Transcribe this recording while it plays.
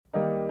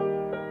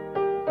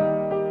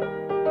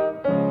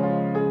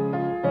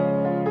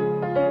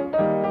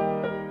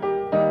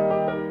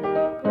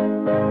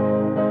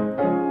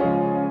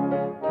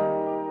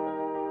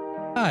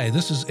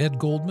this is Ed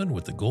Goldman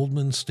with the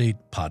Goldman State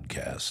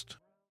Podcast.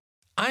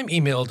 I'm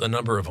emailed a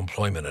number of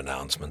employment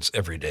announcements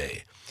every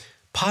day,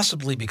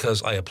 possibly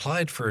because I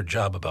applied for a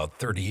job about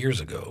 30 years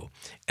ago,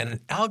 and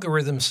an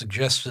algorithm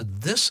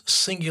suggested this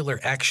singular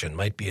action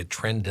might be a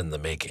trend in the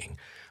making.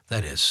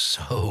 That is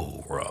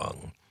so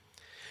wrong.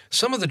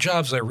 Some of the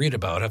jobs I read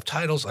about have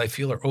titles I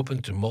feel are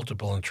open to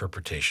multiple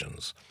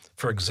interpretations.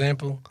 For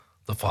example,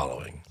 the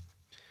following.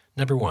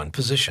 Number 1,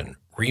 position,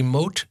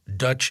 remote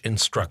Dutch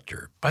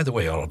instructor. By the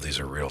way, all of these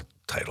are real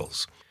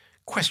titles.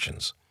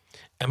 Questions.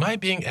 Am I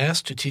being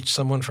asked to teach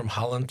someone from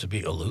Holland to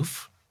be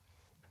aloof?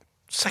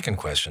 Second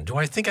question. Do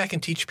I think I can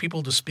teach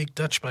people to speak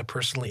Dutch by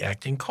personally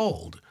acting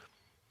cold?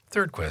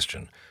 Third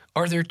question.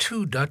 Are there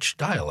 2 Dutch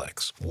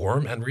dialects,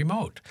 warm and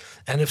remote?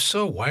 And if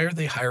so, why are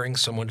they hiring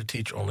someone to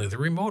teach only the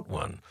remote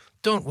one?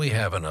 Don't we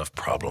have enough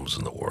problems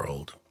in the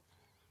world?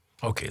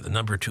 Okay, the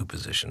number 2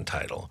 position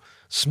title.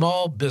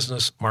 Small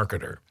business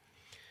marketer.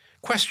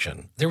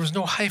 Question. There was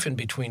no hyphen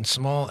between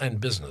small and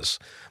business,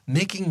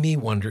 making me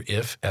wonder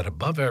if, at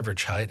above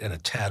average height and a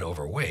tad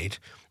overweight,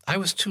 I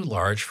was too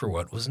large for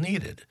what was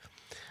needed.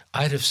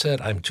 I'd have said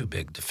I'm too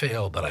big to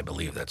fail, but I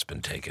believe that's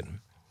been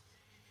taken.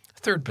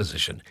 Third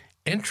position.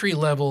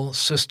 Entry-level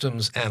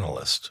systems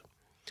analyst.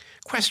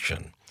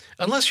 Question.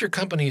 Unless your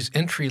company's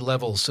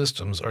entry-level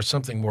systems are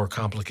something more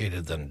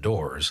complicated than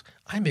doors,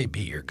 I may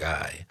be your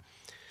guy.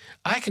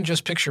 I can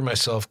just picture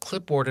myself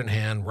clipboard in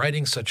hand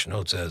writing such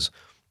notes as,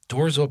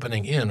 doors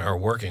opening in are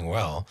working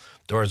well.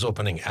 Doors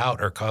opening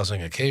out are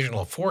causing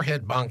occasional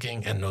forehead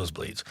bonking and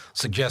nosebleeds.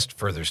 Suggest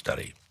further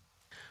study.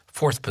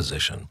 Fourth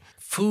position,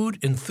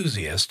 food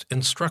enthusiast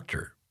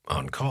instructor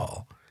on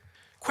call.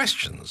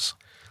 Questions.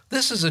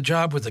 This is a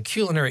job with the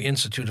Culinary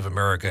Institute of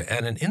America,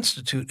 and an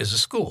institute is a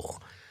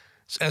school.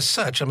 As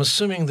such, I'm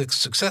assuming the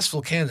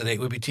successful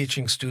candidate would be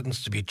teaching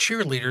students to be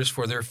cheerleaders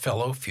for their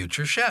fellow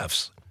future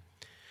chefs.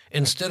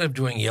 Instead of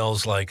doing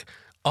yells like,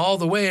 all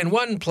the way in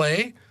one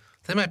play,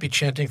 they might be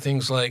chanting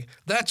things like,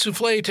 that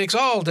souffle takes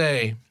all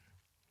day.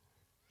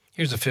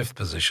 Here's a fifth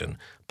position,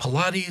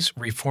 Pilates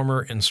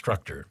reformer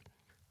instructor.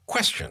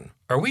 Question,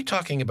 are we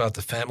talking about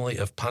the family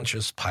of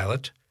Pontius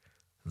Pilate,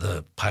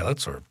 the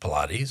Pilates or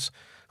Pilates,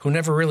 who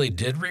never really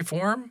did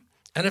reform?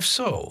 And if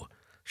so,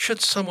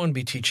 should someone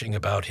be teaching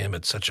about him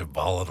at such a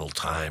volatile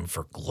time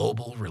for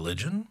global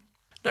religion?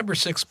 Number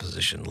 6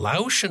 position,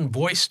 Laotian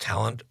voice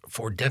talent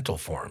for dental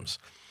forms.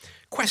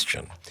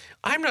 Question.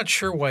 I'm not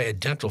sure why a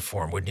dental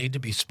form would need to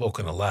be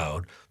spoken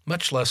aloud,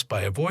 much less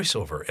by a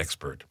voiceover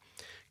expert.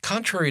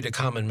 Contrary to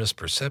common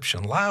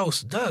misperception,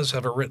 Laos does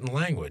have a written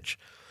language.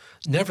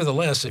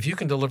 Nevertheless, if you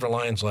can deliver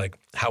lines like,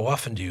 how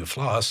often do you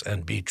floss,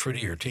 and be true to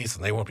your teeth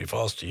and they won't be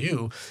false to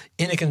you,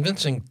 in a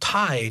convincing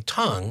Thai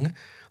tongue,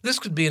 this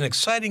could be an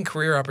exciting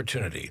career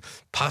opportunity,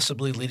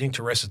 possibly leading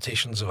to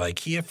recitations of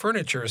IKEA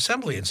furniture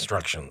assembly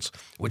instructions,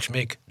 which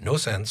make no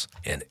sense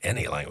in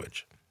any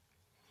language.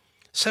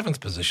 7th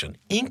position,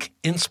 ink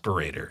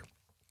inspirator.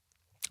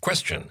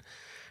 Question,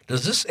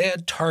 does this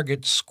ad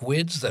target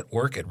squids that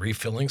work at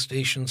refilling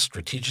stations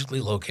strategically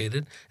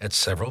located at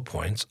several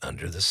points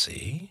under the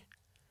sea?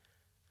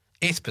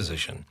 8th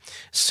position,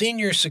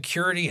 senior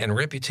security and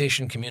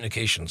reputation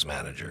communications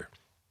manager.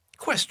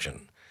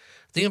 Question,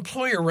 the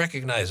employer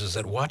recognizes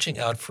that watching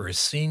out for his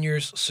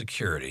senior's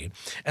security,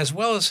 as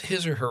well as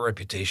his or her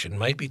reputation,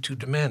 might be too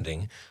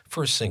demanding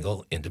for a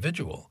single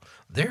individual.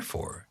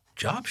 Therefore,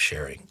 job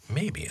sharing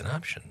may be an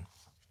option.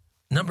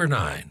 Number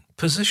 9,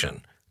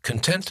 position,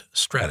 content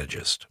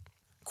strategist.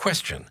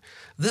 Question,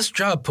 this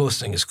job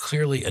posting is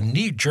clearly a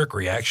knee-jerk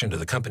reaction to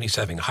the companies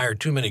having hired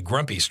too many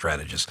grumpy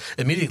strategists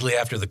immediately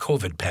after the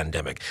COVID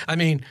pandemic.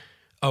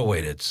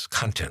 It's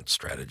content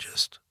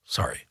strategist.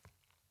 Sorry.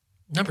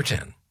 Number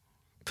 10,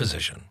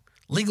 position,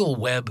 legal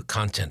web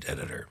content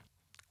editor.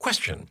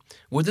 Question,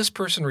 would this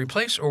person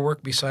replace or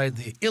work beside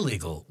the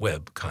illegal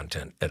web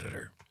content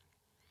editor?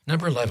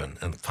 Number 11,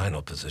 and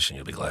final position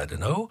you'll be glad to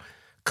know,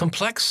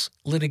 complex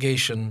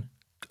litigation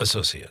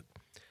associate.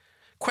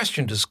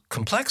 Question, does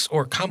complex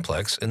or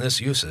complex in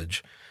this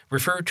usage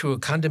refer to a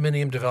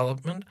condominium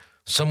development,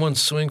 someone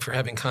suing for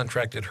having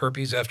contracted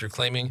herpes after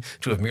claiming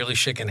to have merely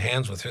shaken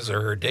hands with his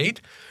or her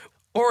date,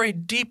 or a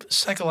deep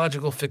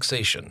psychological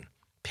fixation,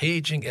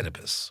 paging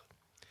Oedipus?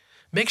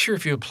 Make sure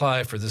if you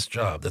apply for this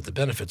job that the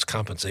benefits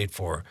compensate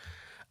for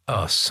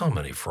so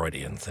many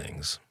Freudian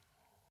things.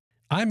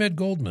 I'm Ed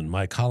Goldman.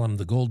 My column,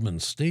 The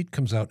Goldman State,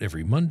 comes out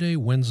every Monday,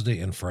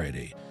 Wednesday, and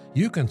Friday.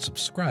 You can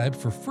subscribe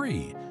for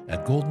free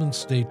at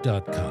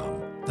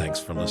goldmanstate.com. Thanks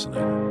for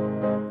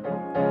listening.